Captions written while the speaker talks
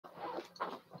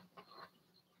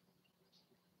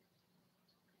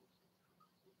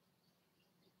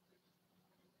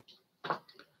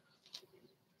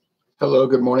Hello,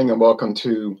 good morning, and welcome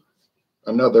to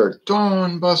another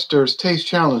Dawn Busters Taste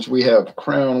Challenge. We have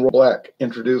Crown Royal Black,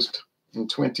 introduced in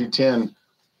 2010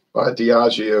 by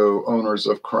Diageo, owners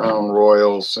of Crown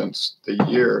Royal since the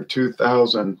year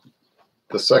 2000.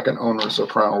 The second owners of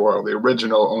Crown Royal, the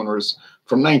original owners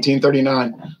from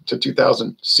 1939 to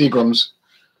 2000, Seagram's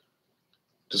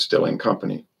Distilling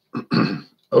Company.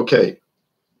 Okay,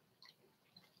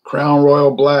 Crown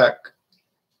Royal Black,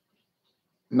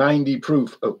 90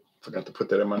 proof. Oh, forgot to put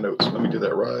that in my notes. Let me do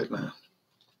that right now.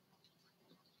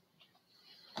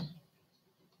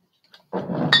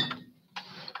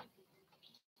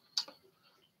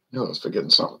 No, I was forgetting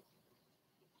something.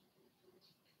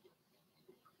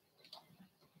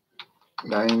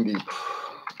 90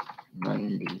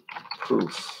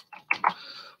 proof.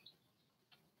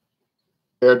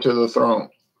 Heir to the throne,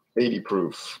 80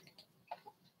 proof.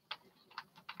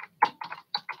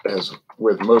 As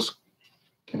with most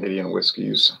Canadian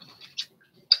whiskeys.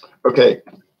 Okay.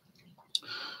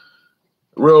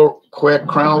 Real quick,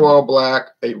 Crown Royal Black,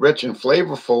 a rich and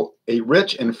flavorful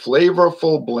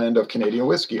blend of Canadian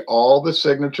whiskey. All the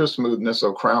signature smoothness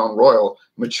of Crown Royal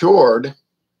matured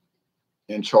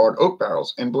in charred oak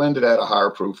barrels and blended at a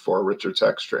higher proof for a richer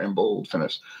texture and bold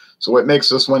finish. So what makes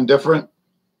this one different?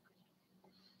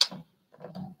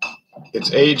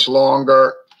 It's aged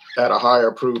longer at a higher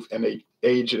proof, and they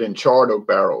age it in charred oak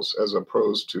barrels as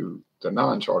opposed to the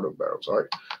non-charred oak barrels. All right.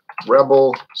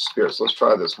 Rebel Spirits. Let's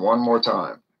try this one more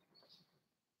time.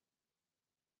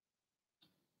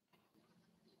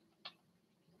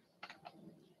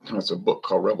 That's a book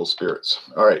called Rebel Spirits.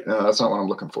 All right. No, that's not what I'm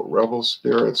looking for. Rebel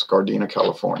Spirits, Gardena,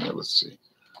 California. Let's see.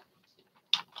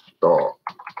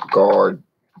 Gardena,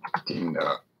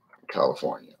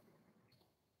 California.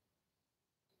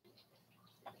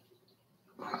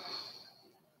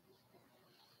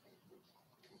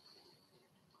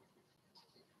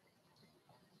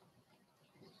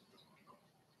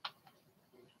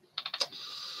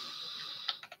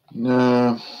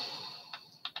 No,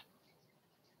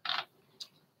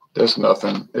 there's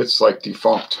nothing. It's like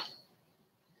defunct.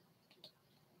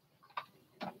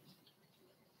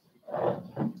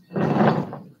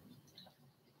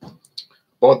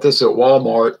 Bought this at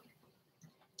Walmart,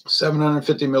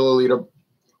 750 milliliter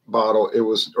bottle. It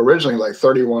was originally like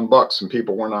 31 bucks and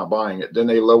people were not buying it. Then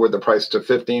they lowered the price to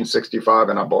 $15.65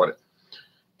 and I bought it.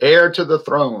 Heir to the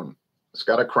Throne. It's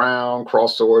got a crown,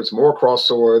 cross swords, more cross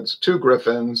swords, 2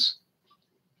 griffins.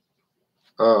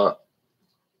 A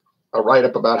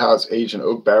write-up about how it's aged in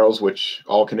oak barrels, which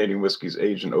all Canadian whiskeys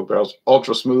aged in oak barrels.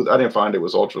 Ultra smooth. I didn't find it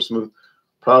was ultra smooth.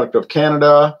 Product of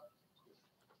Canada.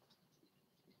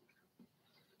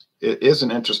 It is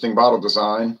an interesting bottle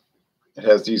design. It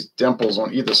has these dimples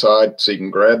on either side so you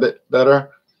can grab it better.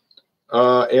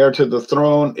 Heir to the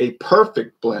Throne, a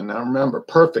perfect blend. Now remember,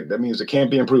 perfect. That means it can't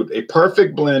be improved. A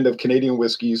perfect blend of Canadian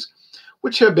whiskeys,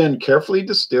 which have been carefully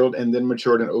distilled and then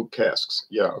matured in oak casks.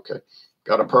 Yeah, okay.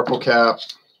 Got a purple cap.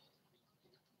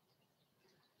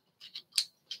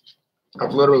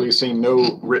 I've literally seen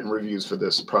no written reviews for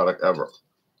this product ever.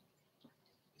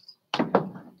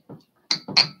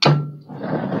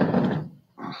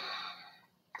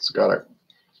 It's got a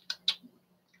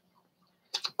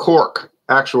cork,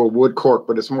 actual wood cork,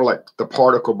 but it's more like the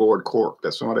particle board cork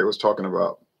that somebody was talking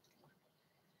about.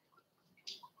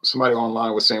 Somebody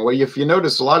online was saying, well, if you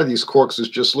notice, a lot of these corks is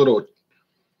just little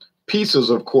pieces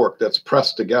of cork that's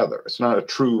pressed together. It's not a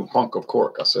true hunk of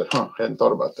cork. I said, I hadn't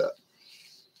thought about that.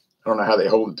 I don't know how they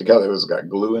hold it together. It's got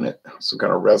glue in it, some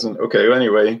kind of resin. Okay,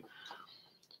 anyway.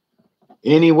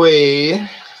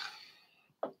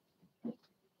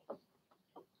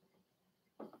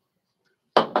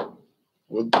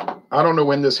 Well, I don't know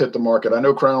when this hit the market. I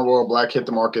know Crown Royal Black hit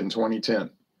the market in 2010.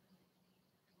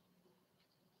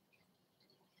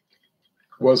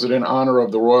 Was it in honor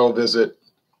of the royal visit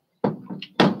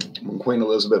when Queen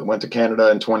Elizabeth went to Canada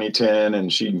in 2010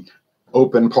 and she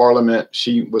opened Parliament?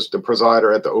 She was the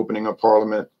presider at the opening of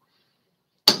Parliament,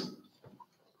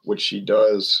 which she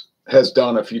has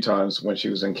done a few times when she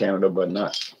was in Canada, but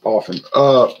not often.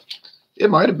 It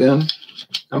might have been.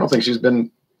 I don't think she's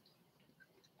been.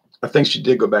 I think she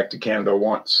did go back to Canada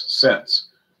once since,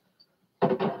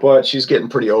 but she's getting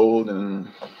pretty old, and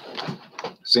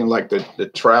it seemed like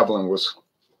the traveling was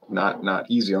not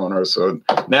easy on her. So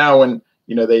now when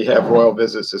they have royal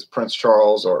visits, as Prince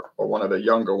Charles or one of the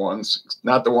younger ones,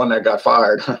 not the one that got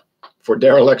fired for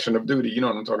dereliction of duty. You know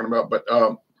what I'm talking about, but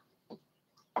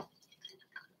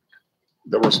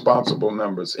the responsible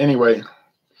members. Anyway,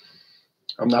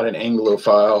 I'm not an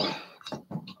Anglophile.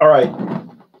 All right.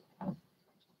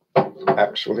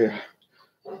 Actually,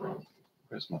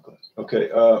 where's my glass? Okay.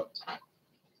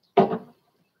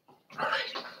 All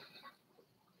right.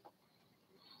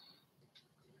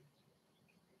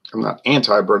 I'm not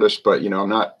anti-British, but, you know, I'm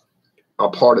not a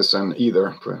partisan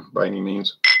either by any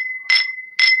means.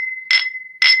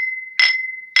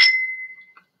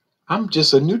 I'm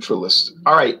just a neutralist.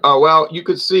 All right. Well, you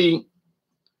could see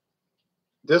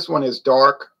this one is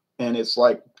dark and it's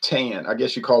like tan. I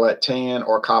guess you call that tan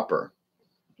or copper.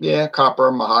 Yeah,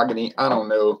 copper, mahogany. I don't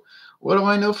know. What do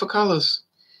I know for colors?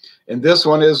 And this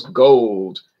one is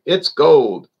gold. It's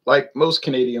gold, like most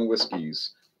Canadian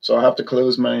whiskeys. So I have to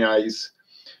close my eyes.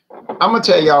 I'm going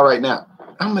to tell y'all right now.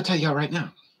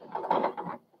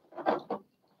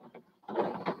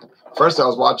 First, I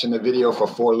was watching the video for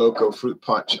Four Loko Fruit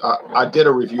Punch. I did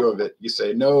a review of it. You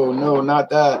say, no, not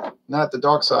that. Not the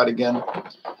dark side again.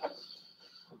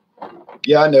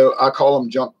 Yeah, I know. I call them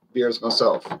junk beers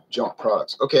myself. Junk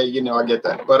products. Okay, you know, I get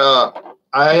that. But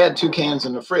I had 2 cans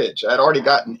in the fridge. I had already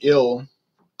gotten ill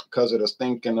because of the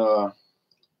stinking Four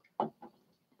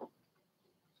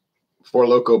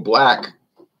Loko Black.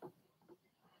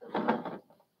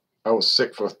 I was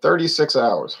sick for 36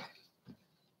 hours.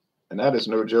 And that is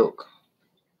no joke.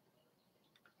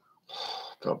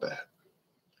 Felt bad.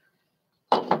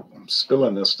 I'm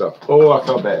spilling this stuff. Oh, I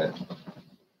felt bad.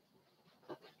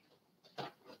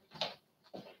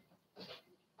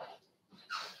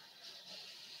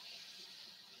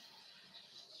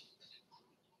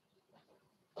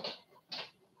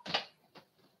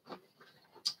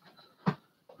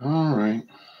 All right.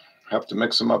 Have to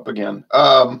mix them up again.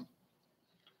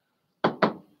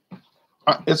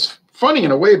 It's funny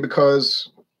in a way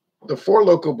because the Four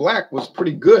Loko Black was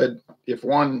pretty good if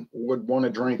one would want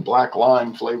to drink black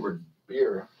lime flavored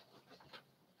beer.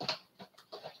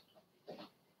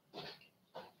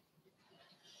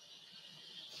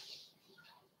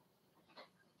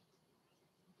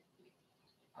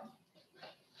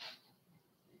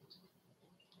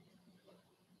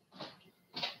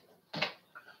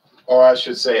 Or I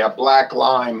should say a black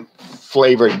lime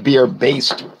flavored beer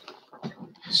based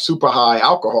super high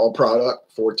alcohol product,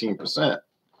 14%,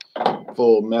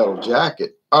 Full Metal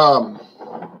Jacket. And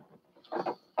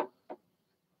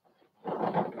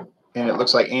it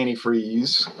looks like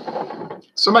antifreeze.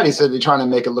 Somebody said they're trying to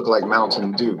make it look like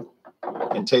Mountain Dew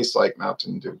and taste like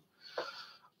Mountain Dew.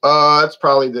 That's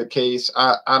probably the case.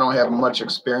 I don't have much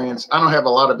experience. I don't have a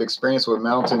lot of experience with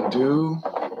Mountain Dew.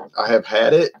 I have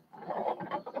had it,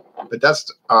 but that's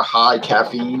a high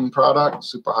caffeine product,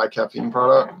 super high caffeine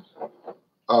product.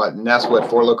 And that's what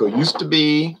Four Loko used to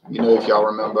be. You know, if y'all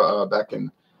remember back in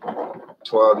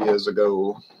 12 years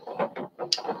ago.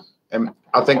 And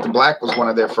I think the black was one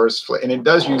of their first, and it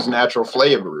does use natural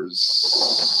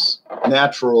flavors.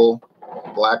 Natural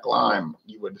black lime.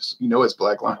 You know it's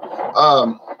black lime.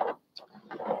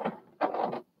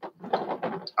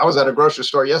 I was at a grocery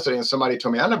store yesterday and somebody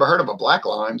told me, I never heard of a black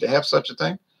lime. They have such a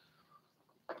thing.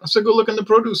 I said, go look in the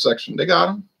produce section. They got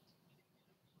them.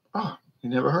 Oh, you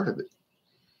never heard of it.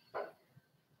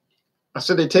 I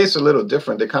said, they taste a little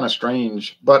different. They're kind of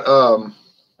strange. But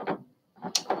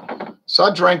so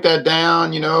I drank that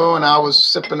down, you know, and I was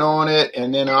sipping on it.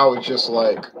 And then I was just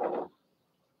like,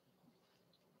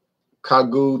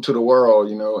 kagoo to the world,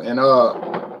 you know. And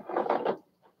I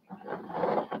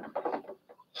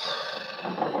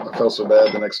felt so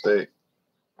bad the next day.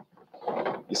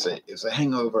 You say, it's a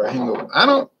hangover, a hangover.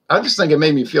 I just think it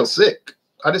made me feel sick.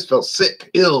 I just felt sick,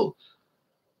 ill.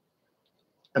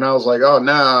 And I was like, oh,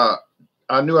 nah.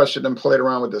 I knew I shouldn't have played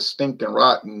around with the stinking,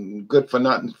 rotten, good for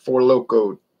nothing, Four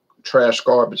Loko, trash,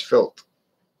 garbage, filth.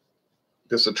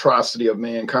 This atrocity of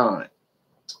mankind.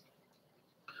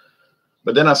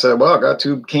 But then I said, well, I got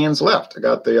 2 cans left. I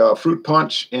got the fruit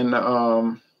punch in,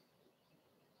 I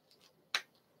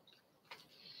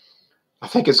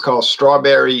think it's called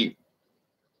strawberry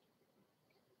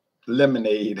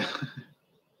lemonade.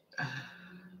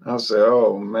 I said,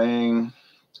 oh, man.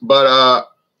 But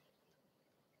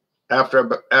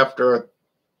after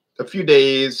a few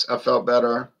days, I felt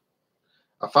better.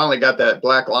 I finally got that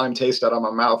black lime taste out of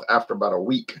my mouth after about a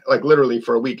week. Like literally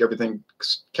for a week, everything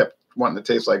kept wanting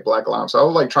to taste like black lime. So I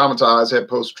was like traumatized, had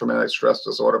post-traumatic stress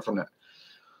disorder from that.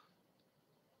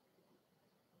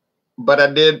 But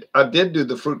I did do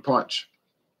the fruit punch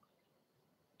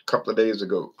a couple of days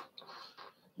ago.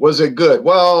 Was it good?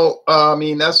 Well, I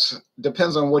mean, that's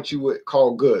depends on what you would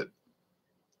call good.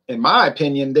 In my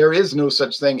opinion, there is no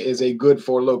such thing as a good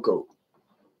Four Loko.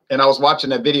 And I was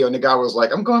watching that video and the guy was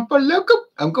like, I'm going for Loko.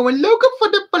 I'm going Loko for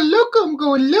the Four Loko. I'm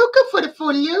going Loko for the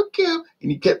Four Loko. And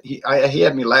he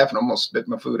had me laughing, almost spit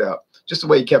my food out. Just the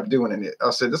way he kept doing it.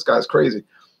 I said, this guy's crazy.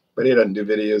 But he doesn't do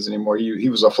videos anymore. He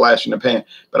was a flash in the pan.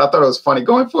 But I thought it was funny.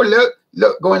 Going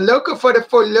Loko for the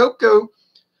Four Loko.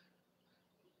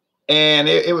 And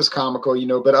it was comical, you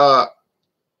know, but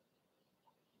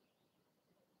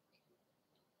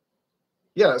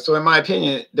yeah, so in my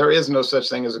opinion, there is no such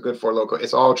thing as a good Four Loko.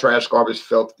 It's all trash, garbage,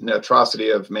 filth, and the atrocity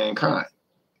of mankind.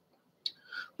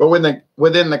 But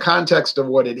within the context of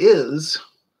what it is,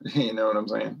 you know what I'm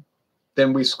saying,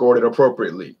 then we scored it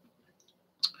appropriately.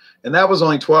 And that was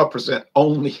only 12%.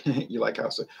 Only, you like how I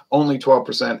said, only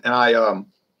 12%. And I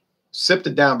sipped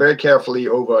it down very carefully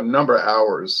over a number of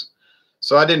hours.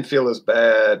 So I didn't feel as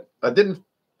bad. I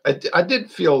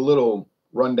did feel a little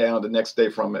run down the next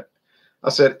day from it. I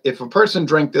said, if a person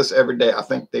drank this every day, I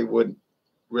think they would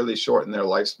really shorten their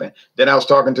lifespan. Then I was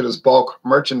talking to this bulk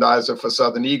merchandiser for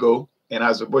Southern Eagle and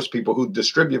Anheuser-Busch people who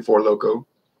distribute Four Loko.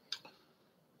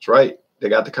 That's right. They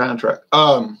got the contract.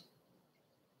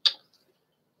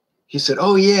 He said,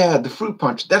 oh yeah, the fruit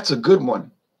punch. That's a good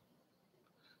one.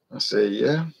 I said,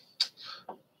 yeah.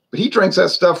 But he drinks that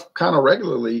stuff kind of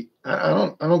regularly.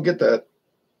 I don't get that,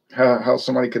 how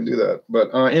somebody can do that.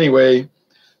 But anyway,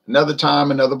 another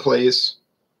time, another place.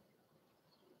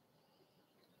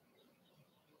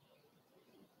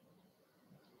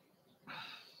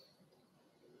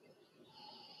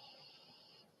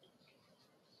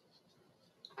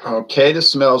 Okay,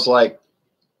 this smells like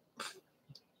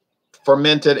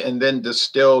fermented and then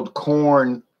distilled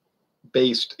corn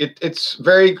based. It's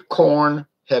very corn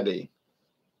heavy.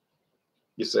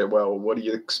 You say, well, what do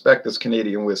you expect as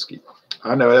Canadian whiskey?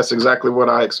 I know that's exactly what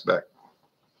I expect.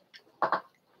 A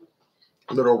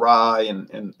little rye and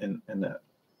that.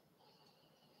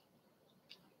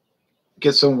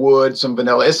 Get some wood, some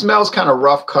vanilla. It smells kind of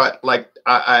rough cut, like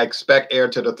I expect Heir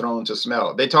to the Throne to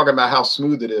smell. They talking about how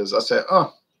smooth it is. I said,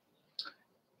 oh,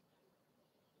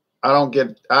 I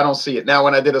don't see it. Now,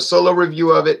 when I did a solo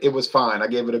review of it, it was fine. I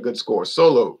gave it a good score.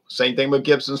 Solo, same thing with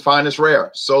Gibson's Finest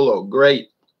Rare. Solo, great.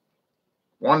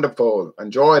 Wonderful.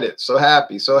 Enjoyed it. So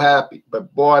happy, so happy.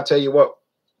 But boy, I tell you what,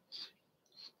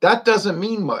 that doesn't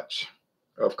mean much.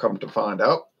 I've come to find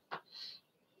out.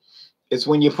 It's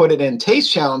when you put it in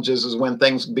taste challenges is when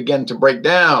things begin to break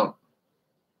down.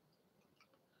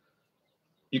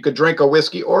 You could drink a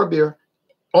whiskey or a beer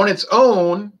on its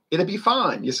own. It'd be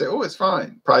fine. You say, oh, it's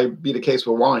fine. Probably be the case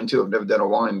with wine too. I've never done a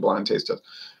wine blind taste test.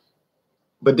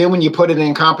 But then when you put it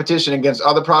in competition against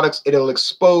other products, it'll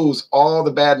expose all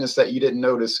the badness that you didn't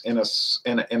notice in a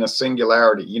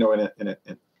singularity, you know, in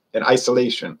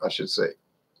isolation, I should say.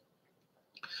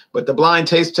 But the blind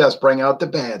taste test bring out the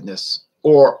badness,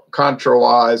 or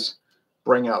contrawise,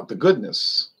 bring out the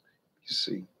goodness. You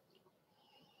see.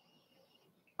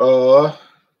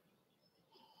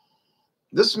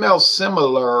 This smells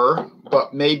similar,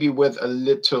 but maybe with a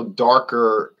little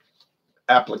darker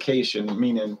application,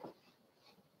 meaning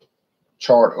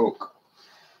charred oak.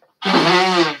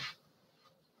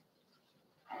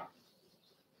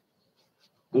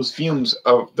 Those fumes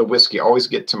of the whiskey always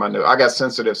get to my nose. I got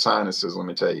sensitive sinuses, let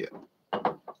me tell you.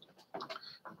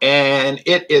 And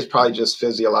it is probably just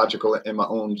physiological in my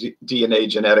own DNA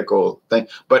genetical thing.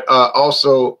 But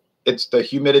also, it's the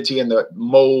humidity and the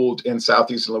mold in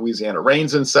southeastern Louisiana. It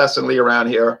rains incessantly around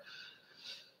here.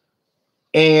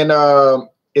 And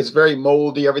it's very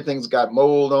moldy. Everything's got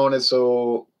mold on it.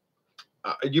 So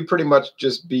you pretty much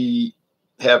just be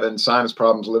having sinus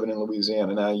problems living in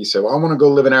Louisiana. Now you say, well, I want to go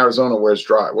live in Arizona where it's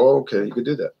dry. Well, okay, you could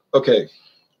do that. Okay.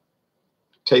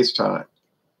 Taste time.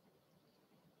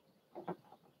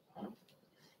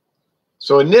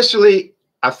 So initially,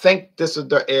 I think this is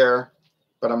the Heir,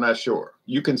 but I'm not sure.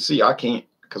 You can see, I can't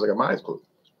because I got my eyes closed.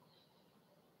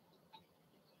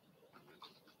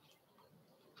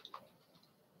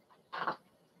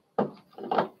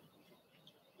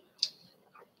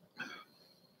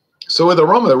 So with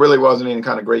aroma, there really wasn't any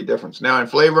kind of great difference. Now in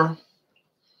flavor,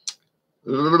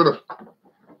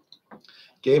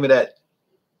 gave me that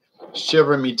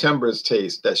shiver me timbers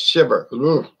taste, that shiver.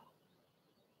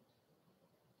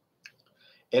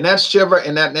 And that shiver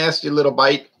and that nasty little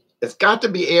bite, it's got to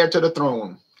be Heir to the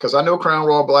Throne, because I know Crown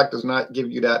Royal Black does not give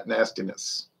you that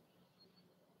nastiness.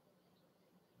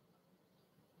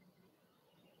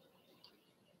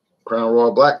 Crown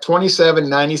Royal Black,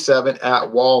 $27.97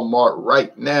 at Walmart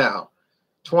right now.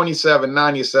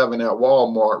 $27.97 at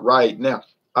Walmart right now.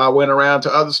 I went around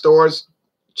to other stores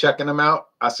checking them out.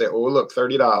 I said, oh, look,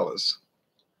 $30.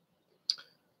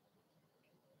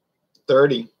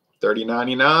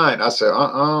 $30.99. I said,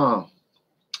 I'm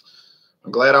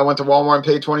glad I went to Walmart and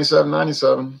paid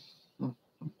 $27.97.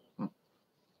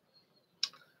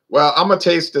 Well, I'm going to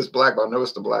taste this black, but I know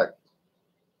it's the black.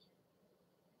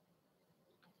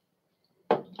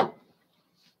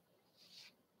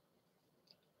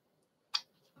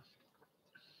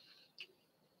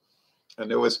 I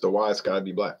know it's the why it's got to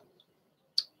be black.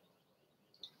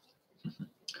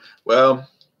 Well,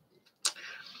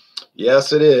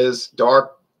 yes, it is.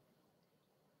 Dark,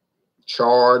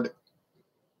 charred.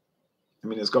 I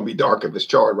mean, it's going to be dark if it's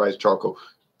charred, right? It's charcoal.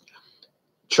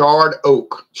 Charred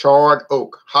oak. Charred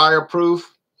oak. Higher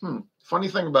proof. Funny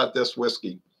thing about this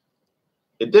whiskey,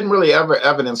 it didn't really ever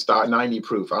evidence the 90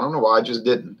 proof. I don't know why. I just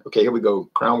didn't. Okay, here we go.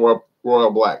 Crown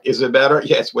Royal Black. Is it better?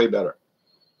 Yeah, it's way better.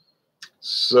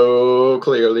 So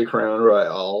clearly Crown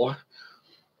Royal.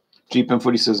 Jeep and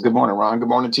Footy says, good morning, Ron. Good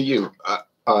morning to you,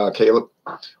 Caleb.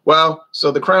 Well,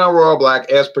 so the Crown Royal Black,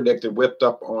 as predicted, whipped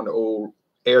up on the old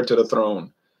Heir to the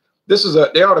Throne. This is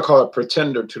they ought to call it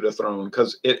Pretender to the Throne,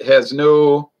 because it has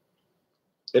no,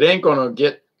 it ain't going to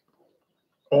get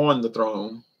on the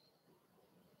throne.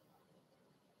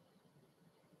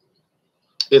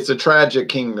 It's a tragic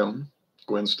kingdom.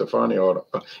 Gwen Stefani ought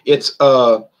to,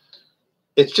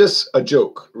 it's just a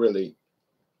joke, really.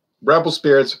 Rebel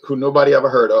Spirits, who nobody ever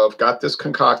heard of, got this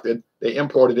concocted. They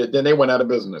imported it. Then they went out of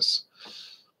business.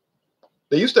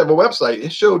 They used to have a website.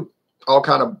 It showed all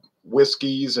kind of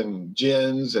whiskeys and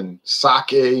gins and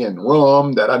sake and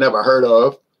rum that I never heard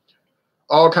of.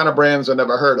 All kind of brands I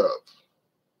never heard of.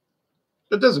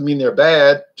 That doesn't mean they're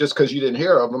bad just because you didn't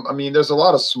hear of them. I mean, there's a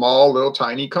lot of small, little,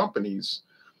 tiny companies.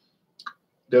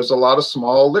 There's a lot of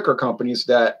small liquor companies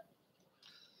that,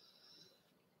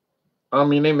 I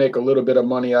mean, they make a little bit of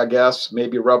money, I guess.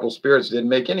 Maybe Rebel Spirits didn't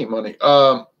make any money.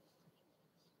 And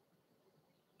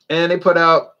they put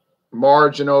out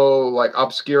marginal, like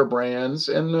obscure brands,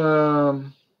 and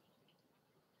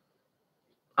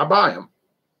I buy them.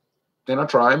 And I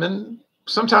try them, and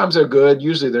sometimes they're good.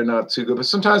 Usually they're not too good, but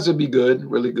sometimes they'll be good,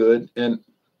 really good. And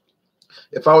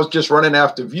if I was just running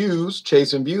after views,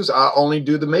 chasing views, I only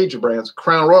do the major brands.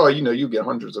 Crown Royal, you know, you get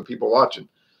hundreds of people watching,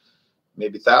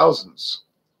 maybe thousands.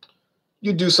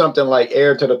 You do something like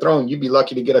Heir to the Throne, you'd be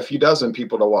lucky to get a few dozen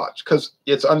people to watch, because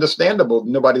it's understandable.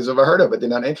 Nobody's ever heard of it. They're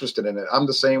not interested in it. I'm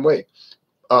the same way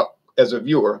as a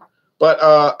viewer. But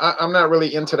I'm not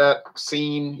really into that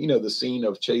scene, you know, the scene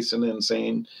of chasing and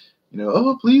saying, you know,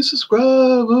 oh, please subscribe.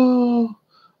 Oh,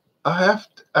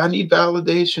 I need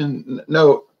validation.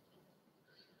 No.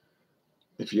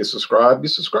 If you subscribe, you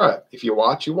subscribe. If you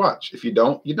watch, you watch. If you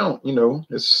don't, you don't. You know,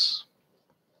 it's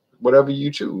whatever you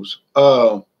choose.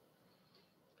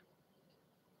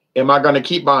 Am I going to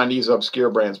keep buying these obscure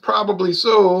brands? Probably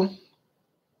so.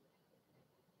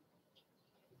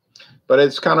 But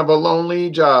it's kind of a lonely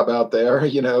job out there.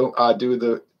 You know, I do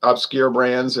the obscure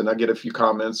brands and I get a few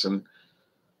comments,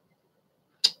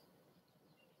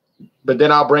 but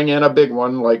then I'll bring in a big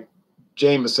one like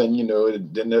Jameson, you know,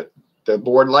 then the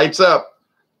board lights up.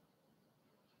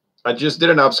 I just did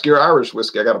an obscure Irish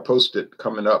whiskey. I got to post it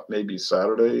coming up maybe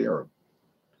Saturday or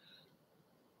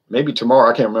maybe tomorrow.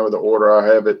 I can't remember the order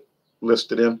I have it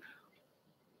listed in.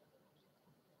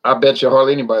 I bet you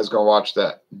hardly anybody's going to watch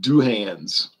that.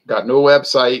 Duhan's. Got no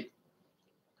website.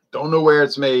 Don't know where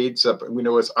it's made, except we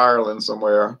know it's Ireland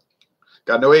somewhere.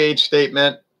 Got no age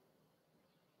statement.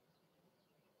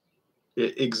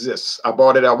 It exists. I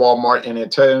bought it at Walmart, and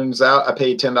it turns out I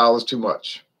paid $10 too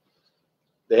much.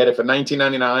 They had it for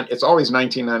 $19.99. It's always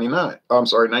 $19.99. Oh, I'm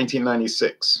sorry,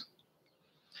 $19.96.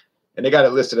 And they got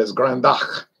it listed as Grand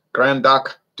Duc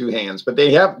Duhan's. But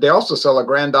they also sell a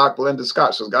Grand Duc blended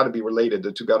Scotch, so it's got to be related.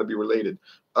 The two got to be related.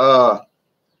 But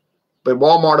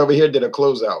Walmart over here did a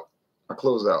closeout,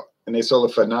 and they sold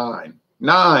it for $9.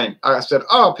 I said,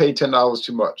 oh, I'll pay $10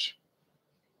 too much,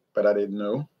 but I didn't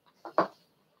know.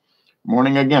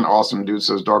 Morning again, awesome dude,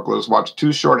 says Dark Lotus. Watch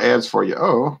 2 short ads for you.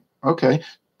 Oh, okay.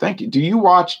 Thank you. Do you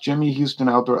watch Jimmy Houston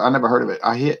Outdoor? I never heard of it.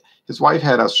 His wife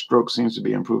had a stroke, seems to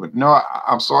be improving. No,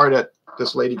 I'm sorry that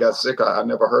this lady got sick. I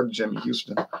never heard of Jimmy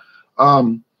Houston.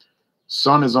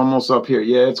 Sun is almost up here.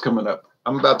 Yeah, it's coming up.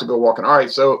 I'm about to go walking. All right,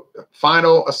 so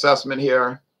final assessment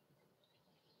here.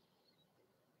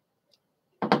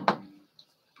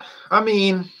 I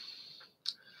mean,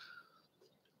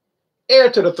 Heir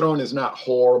to the Throne is not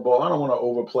horrible. I don't want to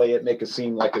overplay it, make it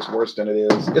seem like it's worse than it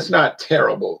is. It's not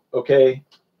terrible, okay?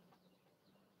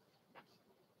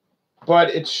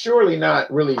 But it's surely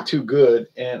not really too good.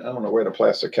 And I don't know where the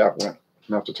plastic cap went.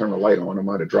 I have to turn the light on. I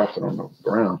might have dropped it on the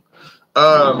ground.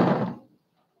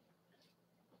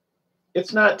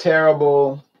 It's not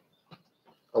terrible.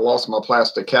 I lost my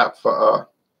plastic cap for,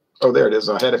 oh, there it is.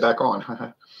 I had it back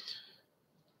on.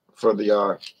 For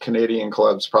the Canadian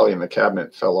clubs, probably in the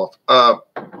cabinet, fell off.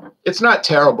 It's not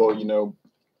terrible, you know.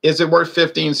 Is it worth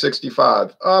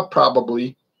 $15.65?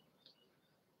 Probably.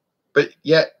 But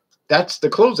yet, that's the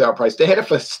closeout price. They had it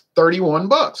for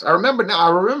 $31. I remember now. I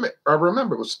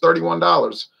remember it was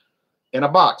 $31 in a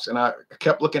box, and I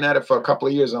kept looking at it for a couple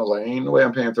of years, and I was like, "Ain't no way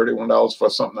I'm paying $31 for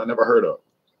something I never heard of."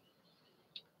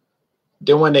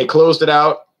 Then when they closed it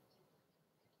out,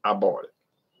 I bought it.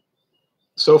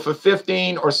 So for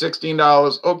 $15 or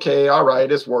 $16, okay, all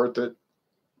right, it's worth it.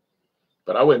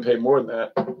 But I wouldn't pay more than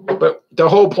that. But the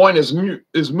whole point is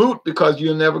moot because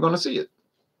you're never going to see it.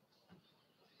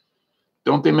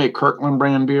 Don't they make Kirkland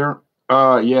brand beer?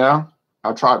 Yeah.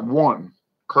 I tried one,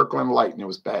 Kirkland Light, and it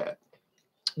was bad.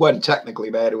 Wasn't technically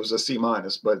bad. It was a C-,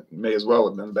 but may as well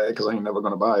have been bad because I ain't never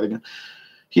going to buy it again.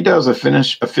 He does a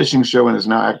fishing show and is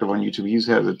now active on YouTube. He's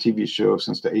had a TV show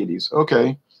since the 80s.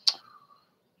 Okay.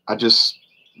 I just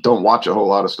don't watch a whole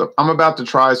lot of stuff. I'm about to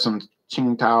try some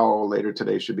Tsingtao later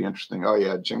today. Should be interesting. Oh,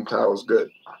 yeah, Tsingtao is good.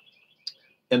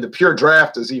 And the pure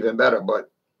draft is even better, but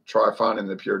try finding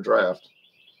the pure draft.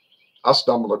 I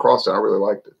stumbled across it. I really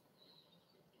liked it.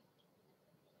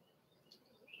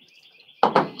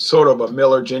 Sort of a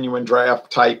Miller Genuine Draft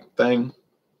type thing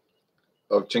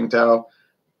of Tsingtao.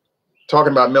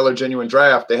 Talking about Miller Genuine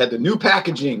Draft, they had the new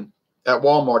packaging at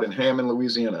Walmart in Hammond,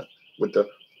 Louisiana, with the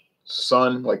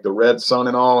sun, like the red sun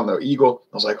and all, and the eagle.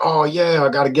 I was like, oh yeah, I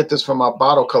got to get this for my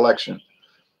bottle collection.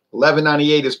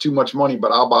 $11.98 is too much money,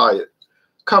 but I'll buy it.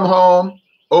 Come home,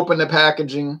 open the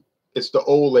packaging. It's the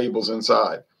old labels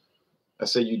inside. I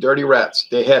said, you dirty rats.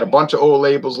 They had a bunch of old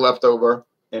labels left over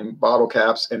and bottle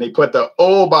caps, and they put the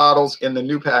old bottles in the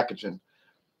new packaging.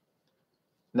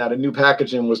 Now, the new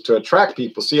packaging was to attract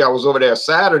people. See, I was over there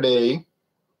Saturday,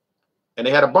 and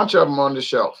they had a bunch of them on the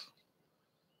shelf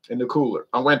in the cooler.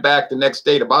 I went back the next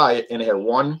day to buy it, and they had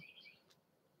one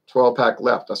 12-pack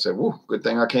left. I said, whoo, good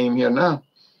thing I came here now.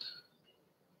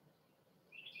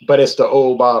 But it's the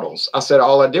old bottles. I said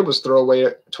all I did was throw away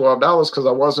 $12 because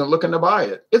I wasn't looking to buy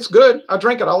it. It's good. I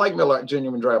drink it. I like Miller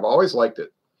Genuine Draft. I always liked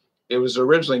it. It was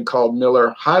originally called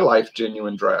Miller High Life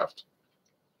Genuine Draft.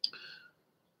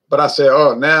 But I said,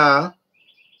 oh, now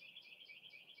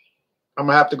I'm going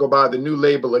to have to go buy the new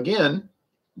label again.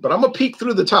 But I'm going to peek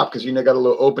through the top because, you know, got a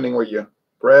little opening where you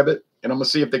grab it. And I'm going to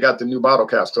see if they got the new bottle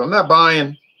caps. So I'm not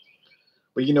buying.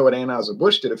 But you know what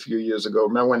Anheuser-Busch did a few years ago?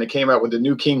 Remember when they came out with the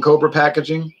new King Cobra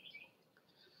packaging?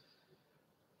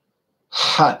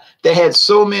 They had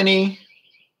so many.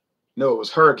 No, it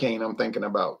was Hurricane I'm thinking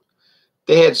about.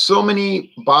 They had so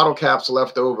many bottle caps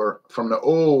left over from the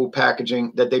old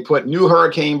packaging that they put new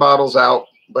Hurricane bottles out,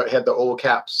 but had the old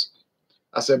caps.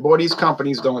 I said, boy, these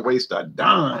companies don't waste a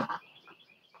dime.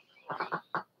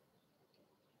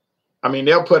 I mean,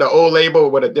 they'll put an old label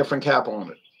with a different cap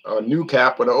on it, a new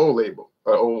cap with an old label,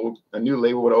 a new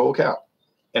label with an old cap.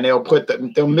 And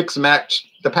they'll mix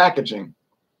match the packaging.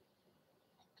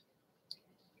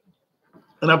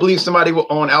 And I believe somebody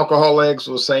on Alcohol Eggs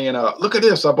was saying, look at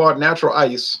this. I bought natural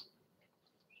ice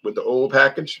with the old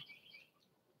package.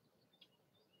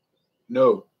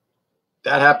 No,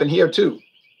 that happened here too.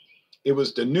 It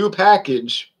was the new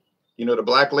package, you know, the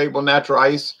black label natural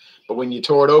ice. But when you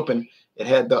tore it open, it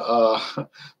had the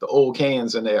old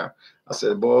cans in there. I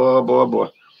said, boy, boy, boy.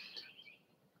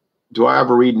 Do I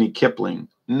ever read any Kipling?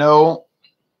 No,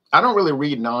 I don't really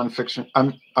read nonfiction. I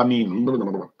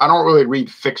don't really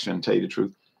read fiction, to tell you the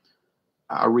truth.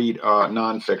 I read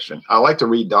nonfiction. I like to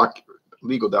read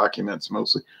legal documents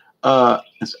mostly. I'm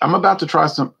about to try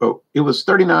some. Oh, it was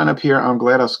 39 up here. I'm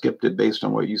glad I skipped it based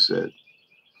on what you said.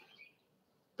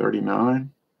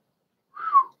 39.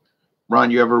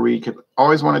 Ron, you ever read?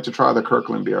 Always wanted to try the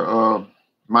Kirkland beer.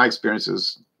 My experience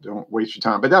is don't waste your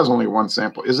time. But that was only one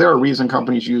sample. Is there a reason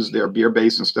companies use their beer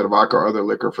base instead of vodka or other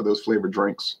liquor for those flavored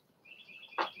drinks?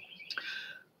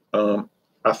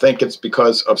 I think it's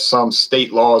because of some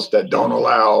state laws that don't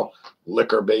allow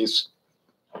liquor-based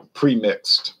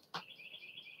pre-mixed.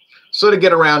 So to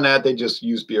get around that, they just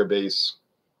use beer base.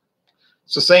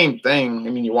 It's the same thing.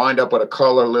 I mean, you wind up with a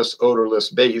colorless,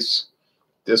 odorless base.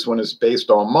 This one is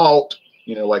based on malt,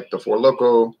 you know, like the Four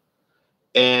Loko,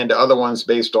 and the other one's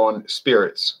based on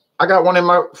spirits. I got one in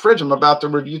my fridge I'm about to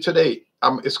review today.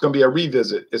 It's going to be a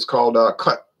revisit. It's called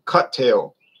Cut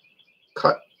Tail.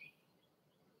 Cut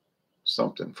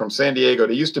something from San Diego.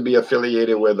 They used to be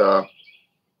affiliated with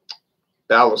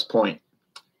Ballast Point.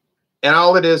 And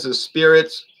all it is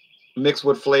spirits mixed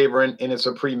with flavoring, and it's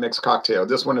a pre-mixed cocktail.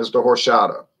 This one is the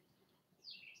horchata.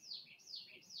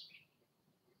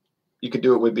 You could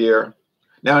do it with beer.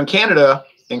 Now in Canada,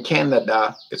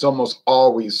 it's almost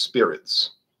always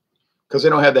spirits because they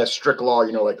don't have that strict law,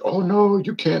 you know, like, oh no,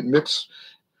 you can't mix.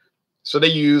 So they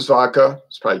use vodka.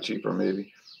 It's probably cheaper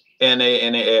maybe. And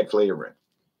they add flavoring.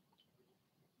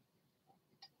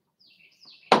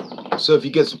 So if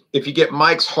you get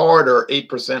Mike's Harder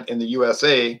 8% in the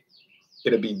USA,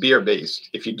 it'll be beer based.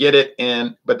 If you get it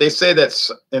but they say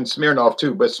that's in Smirnoff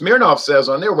too. But Smirnoff says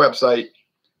on their website,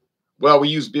 well, we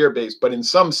use beer based, but in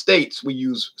some states we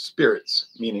use spirits,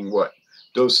 meaning what?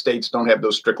 those states don't have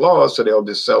those strict laws, so they'll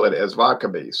just sell it as vodka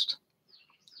based.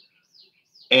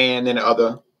 And in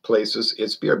other places,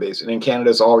 it's beer based. And in Canada,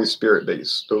 it's always spirit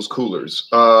based, those coolers.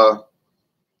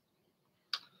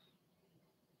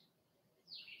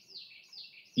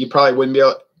 You probably wouldn't be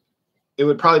able, it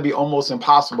would probably be almost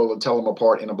impossible to tell them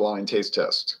apart in a blind taste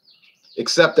test.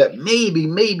 Except that maybe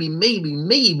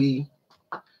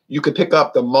you could pick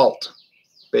up the malt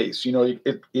base. You know,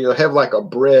 you'll have like a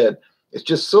bread. It's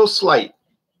just so slight.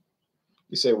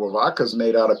 You say, well, vodka's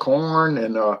made out of corn,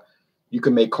 and you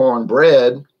can make corn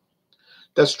bread.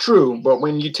 That's true, but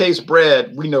when you taste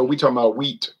bread, we know we're talking about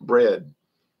wheat bread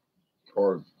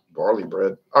or barley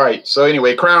bread. All right, so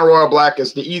anyway, Crown Royal Black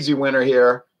is the easy winner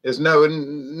here. There's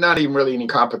not even really any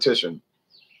competition.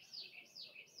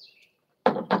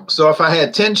 So if I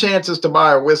had 10 chances to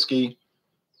buy a whiskey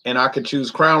and I could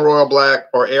choose Crown Royal Black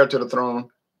or Heir to the Throne,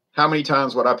 how many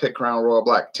times would I pick Crown Royal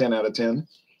Black? 10 out of 10,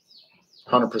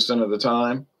 100% of the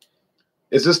time.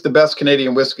 Is this the best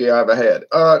Canadian whiskey I ever had?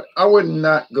 I would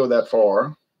not go that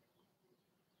far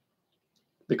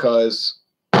because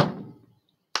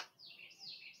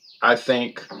I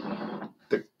think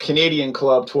the Canadian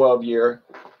Club 12 year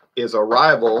is a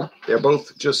rival. They're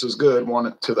both just as good,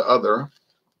 one to the other.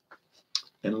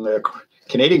 And the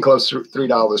Canadian Club's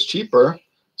 $3 cheaper.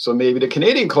 So maybe the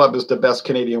Canadian Club is the best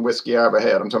Canadian whiskey I ever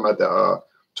had. I'm talking about the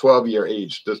 12-year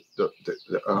age, the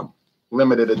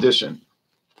limited edition.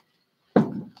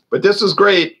 But this is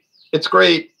great. It's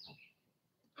great.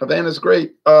 Havana's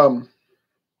great. I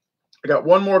got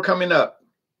one more coming up.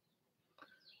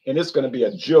 And it's going to be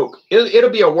a joke. It'll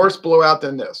be a worse blowout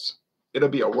than this. It'll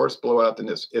be a worse blowout than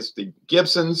this. It's the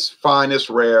Gibson's Finest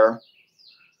Rare.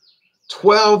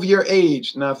 12-year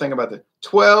age. Now think about that.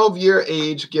 12-year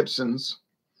age Gibson's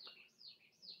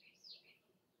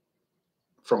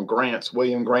from Grant's,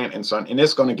 William Grant and Son. And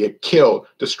it's going to get killed,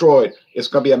 destroyed. It's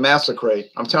going to be a massacre.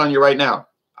 I'm telling you right now.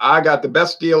 I got the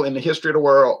best deal in the history of the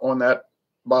world on that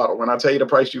bottle. When I tell you the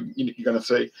price, you're going to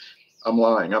say, I'm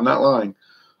lying. I'm not lying.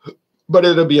 But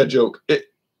it'll be a joke.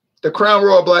 The Crown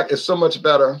Royal Black is so much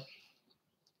better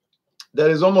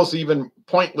that is almost even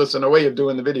pointless in a way of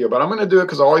doing the video. But I'm going to do it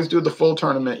because I always do the full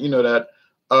tournament. You know that.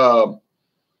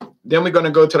 Then we're going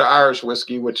to go to the Irish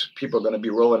whiskey, which people are going to be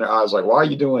rolling their eyes like, why are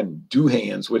you doing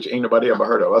Duhans, which ain't nobody ever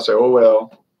heard of? I say, oh,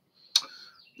 well.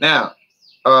 Now,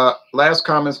 last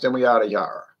comments, then we out of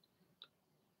here.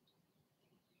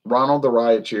 Ronald the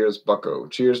Riot cheers, Bucko.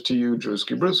 Cheers to you,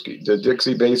 Drewski Brewski. The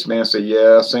Dixie bass man said,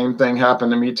 yeah, same thing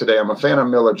happened to me today. I'm a fan of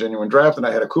Miller Genuine Draft, and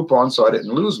I had a coupon, so I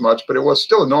didn't lose much, but it was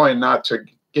still annoying not to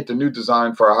get the new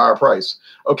design for a higher price.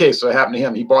 Okay, so it happened to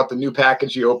him. He bought the new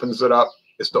package. He opens it up.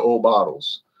 It's the old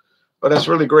bottles. But that's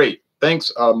really great.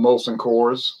 Thanks, Molson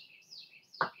Coors.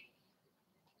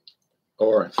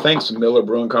 Or thanks, Miller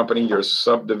Brewing Company, your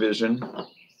subdivision.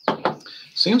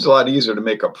 Seems a lot easier to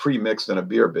make a pre-mix than a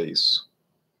beer base.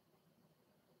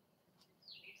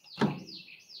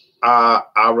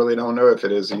 I really don't know if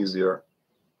it is easier.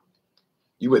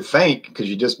 You would think, because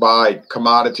you just buy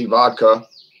commodity vodka.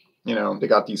 You know, they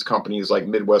got these companies like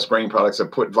Midwest Grain Products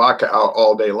that put vodka out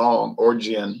all day long, or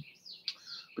gin.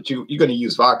 But you're going to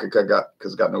use vodka because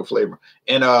it's got no flavor.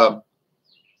 And I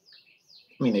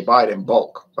mean, they buy it in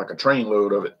bulk, like a train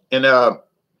load of it, and a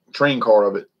train car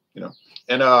of it, you know.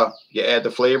 And you add the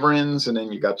flavorings, and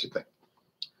then you got your thing.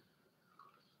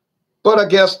 But I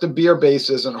guess the beer base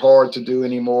isn't hard to do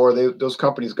anymore. Those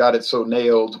companies got it so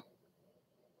nailed.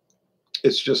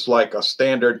 It's just like a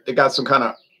standard. They got some kind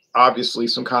of, obviously,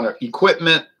 some kind of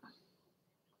equipment.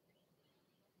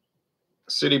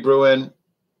 City Brewing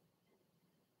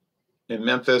in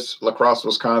Memphis, La Crosse,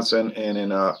 Wisconsin, and in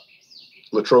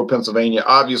Latrobe, Pennsylvania,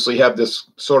 obviously have this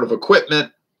sort of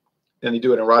equipment. And they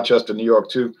do it in Rochester, New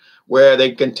York, too, where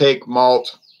they can take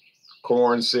malt,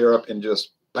 corn syrup, and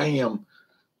just bam,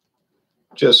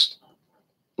 just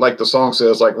like the song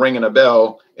says, like ringing a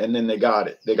bell, and then they got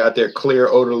it. They got their clear,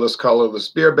 odorless, colorless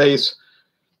beer base.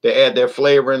 They add their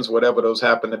flavorings, whatever those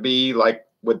happen to be, like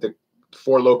with the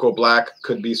Four Loko Black,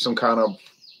 could be some kind of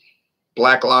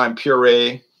black lime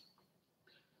puree.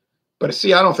 But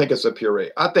see, I don't think it's a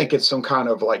puree. I think it's some kind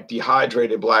of like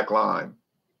dehydrated black lime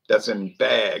that's in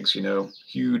bags, you know,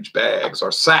 huge bags,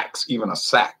 or sacks, even a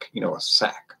sack, you know, a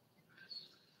sack.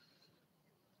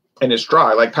 And it's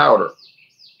dry, like powder.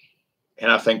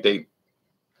 And I think they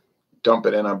dump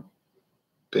it in a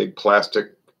big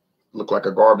plastic, look like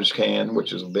a garbage can,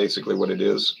 which is basically what it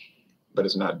is, but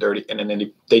it's not dirty. And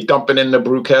then they dump it in the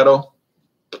brew kettle,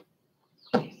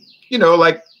 you know,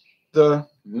 like the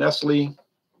Nestle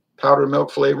powdered milk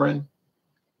flavoring.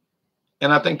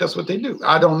 And I think that's what they do.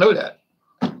 I don't know that.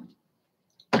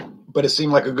 But it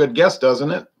seemed like a good guess,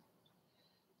 doesn't it?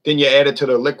 Then you add it to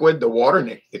the liquid, the water,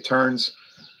 and it turns,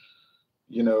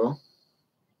 you know,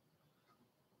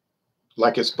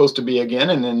 like it's supposed to be again.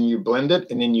 And then you blend it,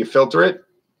 and then you filter it.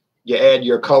 You add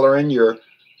your coloring, your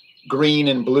green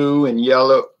and blue and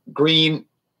yellow, green.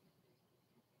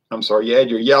 I'm sorry, you add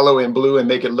your yellow and blue and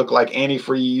make it look like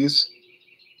antifreeze.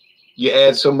 You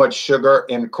add so much sugar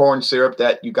and corn syrup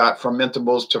that you got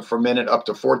fermentables to ferment it up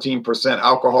to 14%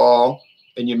 alcohol,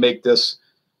 and you make this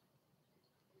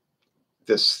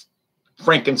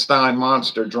Frankenstein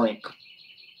monster drink.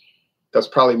 That's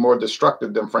probably more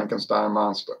destructive than Frankenstein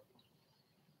monster.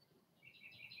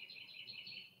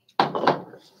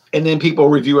 And then people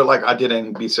review it like I did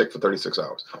and be sick for 36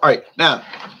 hours. All right, now,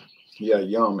 yeah,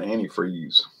 yum,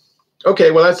 antifreeze.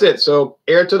 Okay, well, that's it. So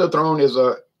Heir to the Throne is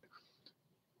a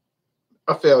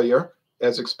failure,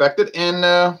 as expected, and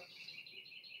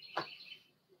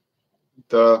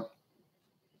the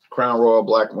Crown Royal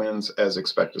Black wins as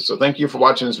expected. So thank you for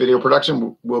watching this video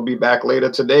production. We'll be back later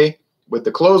today with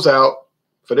the closeout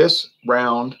for this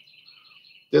round,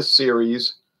 this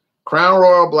series, Crown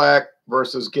Royal Black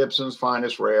versus Gibson's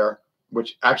Finest Rare,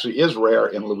 which actually is rare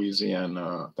in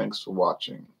Louisiana. Thanks for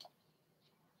watching.